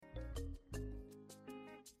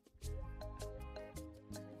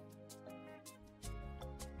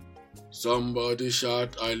Somebody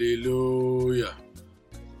shout hallelujah.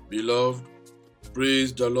 Beloved,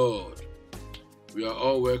 praise the Lord. You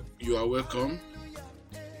are welcome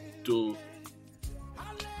to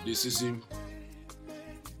the season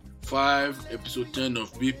 5, episode 10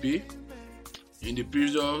 of BP. In the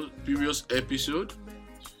previous episode,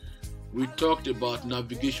 we talked about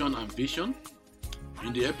navigation and vision.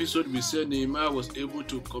 In the episode, we said Nehemiah was able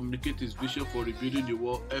to communicate his vision for rebuilding the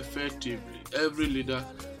wall effectively. Every leader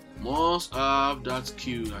must have that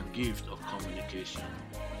skill and gift of communication.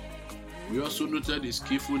 We also noted his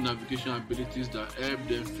skillful navigation abilities that helped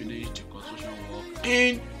them finish the construction work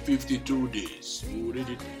in 52 days. We will read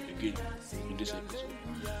it again in this episode.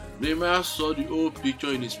 Nehemiah saw the whole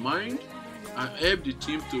picture in his mind and helped the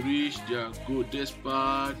team to reach their goal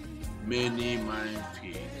despite many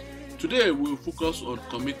minefields. Today we will focus on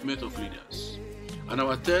commitment of leaders. And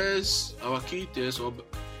our key text or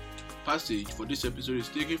passage for this episode is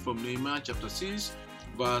taken from Nehemiah chapter 6,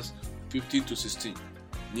 verse 15 to 16.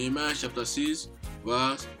 Nehemiah chapter 6,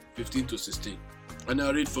 verse 15 to 16. And I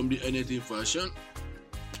read from the E10 version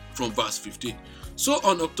from verse 15. So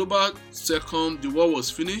on October 2nd, the war was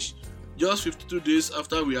finished, just 52 days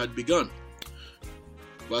after we had begun.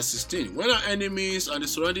 Verse 16. When our enemies and the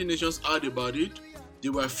surrounding nations heard about it, they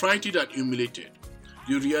were frightened and humiliated.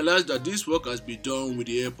 You realize that this work has been done with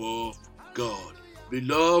the help of God,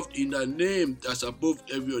 beloved, in the name that's above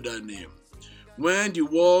every other name. When the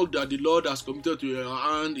work that the Lord has committed to your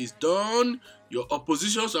hand is done, your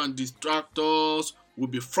oppositions and distractors will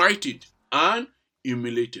be frightened and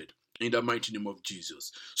humiliated in the mighty name of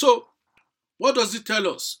Jesus. So, what does it tell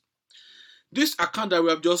us? This account that we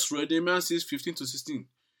have just read, Nehemiah 6, 15 to 16,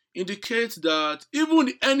 indicates that even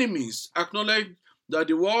the enemies acknowledge that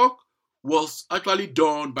the work was actually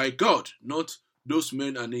done by God, not those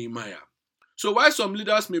men and Nehemiah. So while some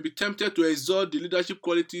leaders may be tempted to exalt the leadership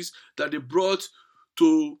qualities that they brought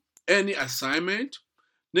to any assignment,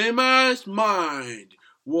 Nehemiah's mind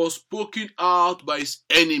was spoken out by his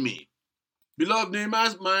enemy. Beloved,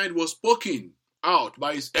 Nehemiah's mind was spoken out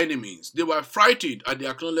by his enemies. They were frightened and they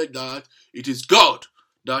acknowledged that it is God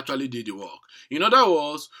that actually did the work. In other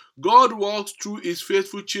words, God works through his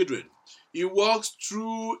faithful children. He works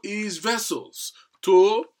through his vessels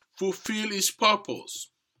to fulfill his purpose.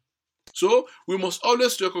 So we must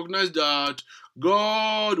always recognize that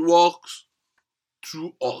God works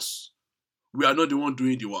through us. We are not the one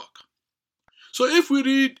doing the work. So if we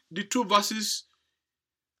read the two verses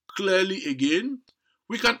clearly again,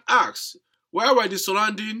 we can ask, why were the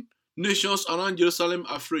surrounding nations around Jerusalem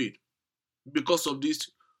afraid because of this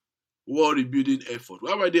wall rebuilding effort?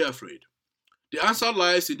 Why were they afraid? The answer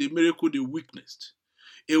lies in the miracle they witnessed.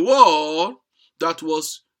 A wall that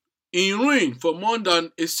was in ruin for more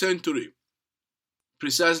than a century,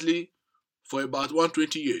 precisely for about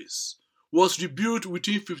 120 years, was rebuilt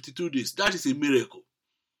within 52 days. That is a miracle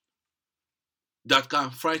that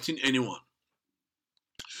can frighten anyone.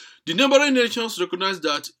 The neighboring nations recognize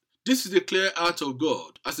that this is a clear act of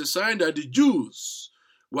God as a sign that the Jews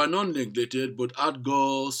were not neglected but had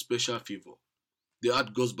God's special favor. They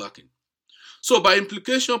had God's backing. So by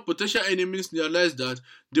implication, potential enemies realized that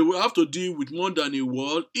they will have to deal with more than a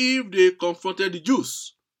wall if they confronted the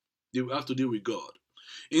Jews. They will have to deal with God.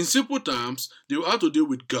 In simple terms, they will have to deal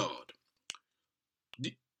with God.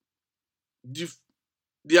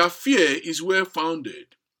 Their fear is well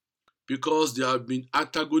founded because they have been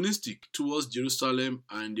antagonistic towards Jerusalem,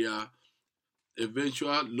 and their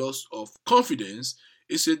eventual loss of confidence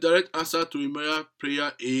is a direct answer to Nehemiah's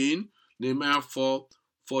prayer in Nehemiah 4,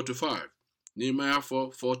 4-5. Nehemiah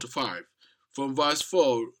 4, 4-5. From verse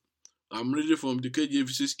 4, I'm reading from the KJV. It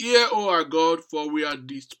says, Hear, O our God, for we are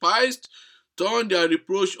despised, turn their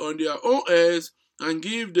reproach on their own heads, and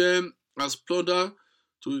give them as plunder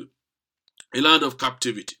to a land of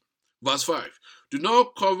captivity. Verse 5. Do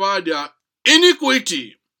not cover their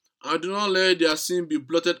iniquity, and do not let their sin be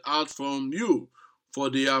blotted out from you, for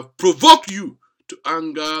they have provoked you to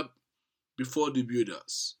anger before the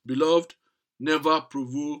builders. Beloved, never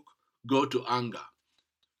provoke God to anger.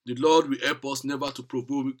 The Lord will help us never to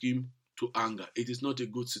provoke him to anger. It is not a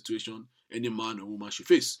good situation any man or woman should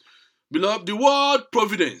face. Beloved, the word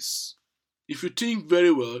providence, if you think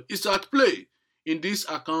very well, is at play in this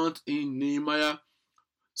account in Nehemiah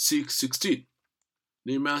 6:16.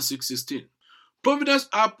 Nehemiah 6:16. Providence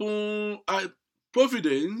happened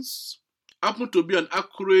to be an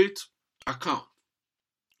accurate account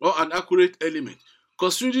or an accurate element,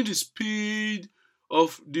 considering the speed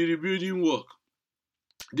of the rebuilding work.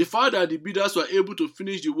 The fact that the builders were able to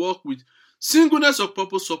finish the work with singleness of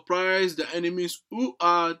purpose surprised the enemies, who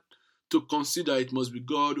had to consider it must be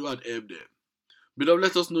God who had helped them. Beloved,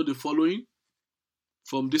 let us know the following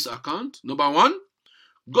from this account. Number one,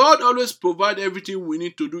 God always provides everything we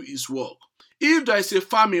need to do His work. If there is a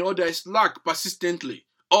famine or there is lack persistently,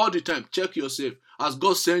 all the time, check yourself. Has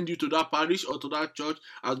God sent you to that parish or to that church?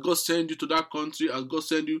 Has God sent you to that country? Has God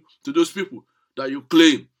sent you to those people that you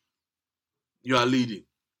claim you are leading?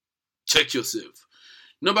 Check yourself.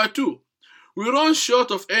 Number two, we run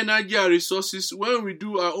short of energy and resources when we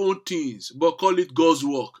do our own things, but call it God's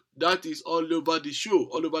work. That is all over the show,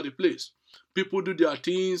 all over the place. People do their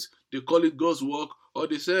things, they call it God's work, or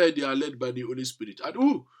they say they are led by the Holy Spirit. And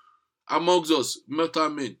who amongst us, mortal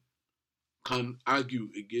men, can argue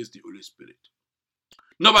against the Holy Spirit?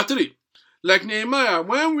 Number three, like Nehemiah,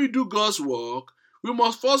 when we do God's work, we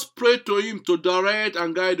must first pray to Him to direct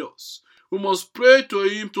and guide us. We must pray to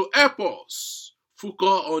Him to help us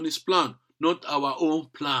focus on His plan, not our own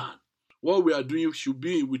plan. What we are doing should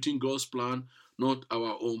be within God's plan, not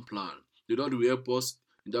our own plan. The Lord will help us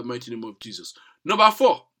in the mighty name of Jesus. Number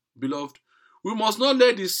four, beloved, we must not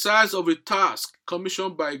let the size of a task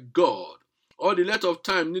commissioned by God or the length of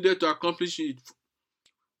time needed to accomplish it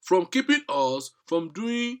from keeping us from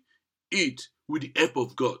doing it with the help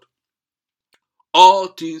of God. All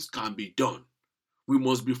things can be done. We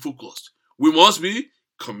must be focused. We must be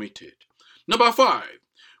committed. Number five,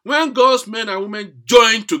 when God's men and women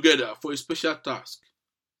join together for a special task,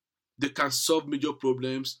 they can solve major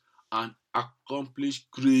problems and accomplish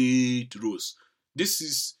great roles. This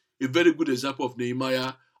is a very good example of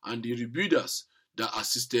Nehemiah and the rebuilders that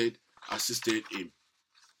assisted him.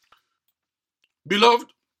 Beloved,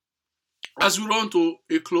 as we run to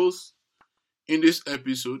a close in this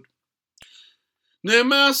episode,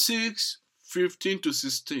 Nehemiah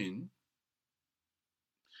 6:15-16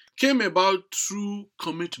 came about through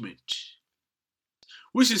commitment,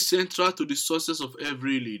 which is central to the success of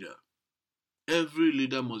every leader. Every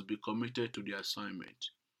leader must be committed to the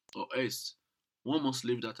assignment, or else one must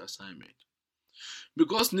leave that assignment.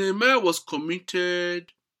 Because Nehemiah was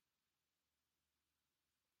committed,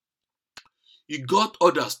 he got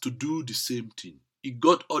others to do the same thing. He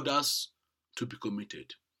got others to be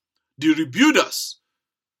committed. The rebuilders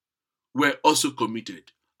were also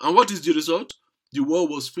committed. And what is the result? The war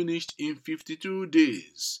was finished in 52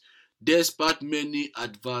 days, despite many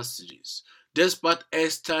adversaries, despite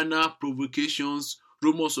external provocations,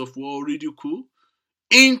 rumors of war, ridicule,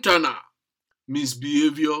 internal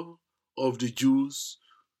misbehavior of the Jews,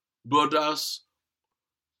 brothers,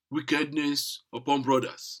 wickedness upon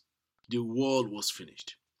brothers. The war was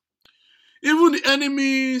finished. Even the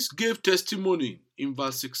enemies gave testimony in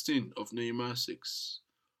verse 16 of Nehemiah 6.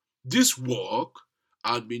 This work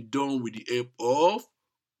had been done with the help of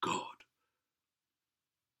God.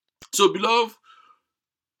 So, beloved,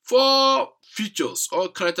 4 features or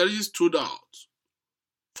characteristics stood out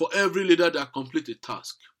for every leader that complete a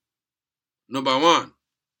task. Number 1,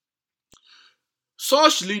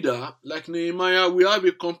 such leader like Nehemiah will have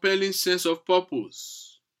a compelling sense of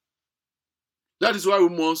purpose. That is why we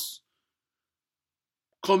must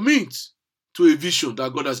commit to a vision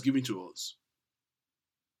that God has given to us.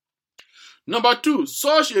 Number 2,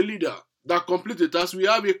 such a leader that completes the task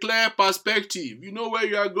will have a clear perspective. You know where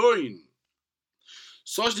you are going.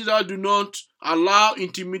 Such leaders do not allow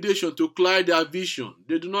intimidation to cloud their vision.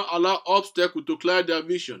 They do not allow obstacle to cloud their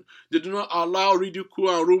vision. They do not allow ridicule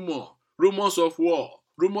and rumors of war,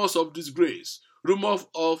 rumors of disgrace, rumors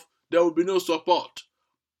of there will be no support,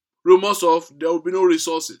 rumors of there will be no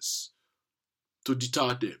resources to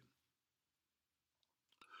deter them.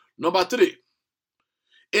 Number 3,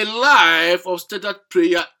 a life of steady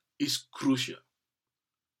prayer is crucial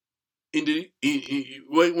when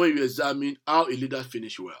you examine how a leader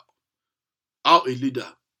finish well, how a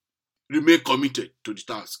leader remain committed to the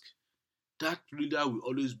task. That leader will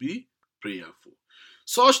always be prayerful.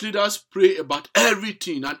 Such leaders pray about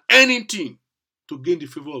everything and anything to gain the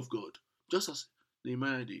favor of God, just as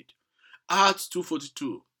Nehemiah did. Acts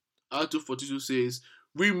 2:42 says,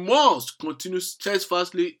 we must continue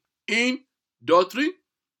steadfastly in doctrine,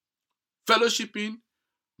 fellowshipping,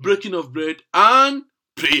 breaking of bread, and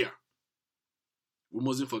prayer. We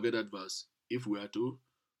mustn't forget that verse if we are to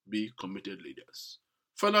be committed leaders.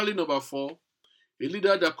 Finally, number 4, a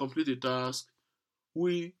leader that completes a task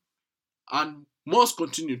and must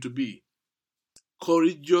continue to be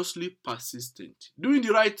courageously persistent. Doing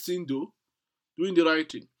the right thing though. Doing the right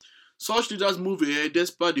thing. Such leaders move ahead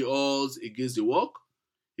despite the odds against the work,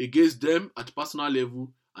 against them at personal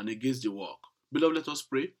level, and against the work. Beloved, let us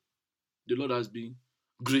pray. The Lord has been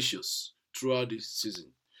gracious throughout this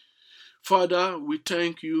season. Father, we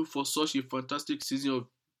thank you for such a fantastic season of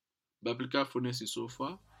biblical furnaces so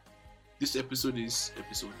far. This episode is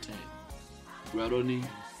episode 10. We are running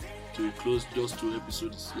to a close, just 2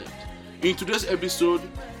 episodes left. In today's episode,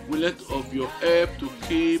 we need of your help to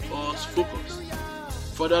keep us focused.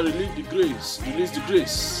 Father, release the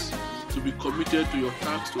grace to be committed to your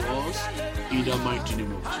task to us in the mighty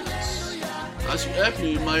name of Jesus. As you help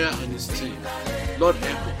Nehemiah and his team, Lord,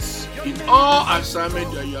 help us in all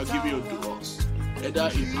assignments that you are giving unto us, either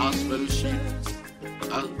in house fellowship,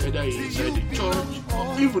 either inside the church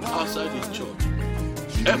or even outside the church.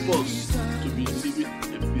 Help us to be living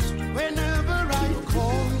epistle to your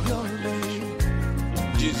people.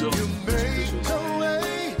 Jesus,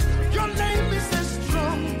 your name is a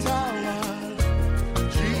strong tower.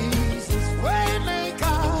 Jesus,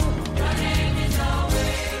 waymaker. Your name is a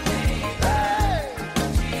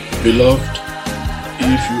waymaker. beloved,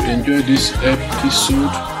 if you enjoy this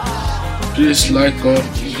episode, please like us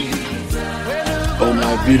on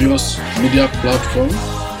our various media platforms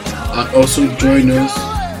and also join us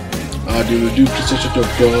at the Redeemed Christian Church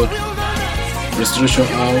of God Restoration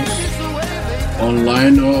House,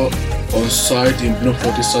 online or on site in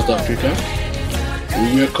Bloemfontein, South Africa.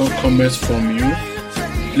 We welcome comments from you.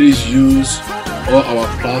 Please use all our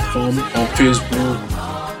platforms on Facebook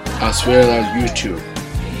as well as YouTube.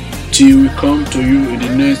 Till we come to you in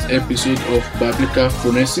the next episode of Biblical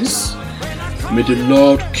Phronesis, may the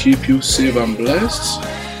Lord keep you safe and blessed.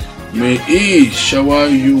 May He shower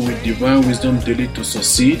you with divine wisdom daily to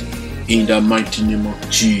succeed in the mighty name of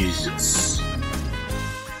Jesus.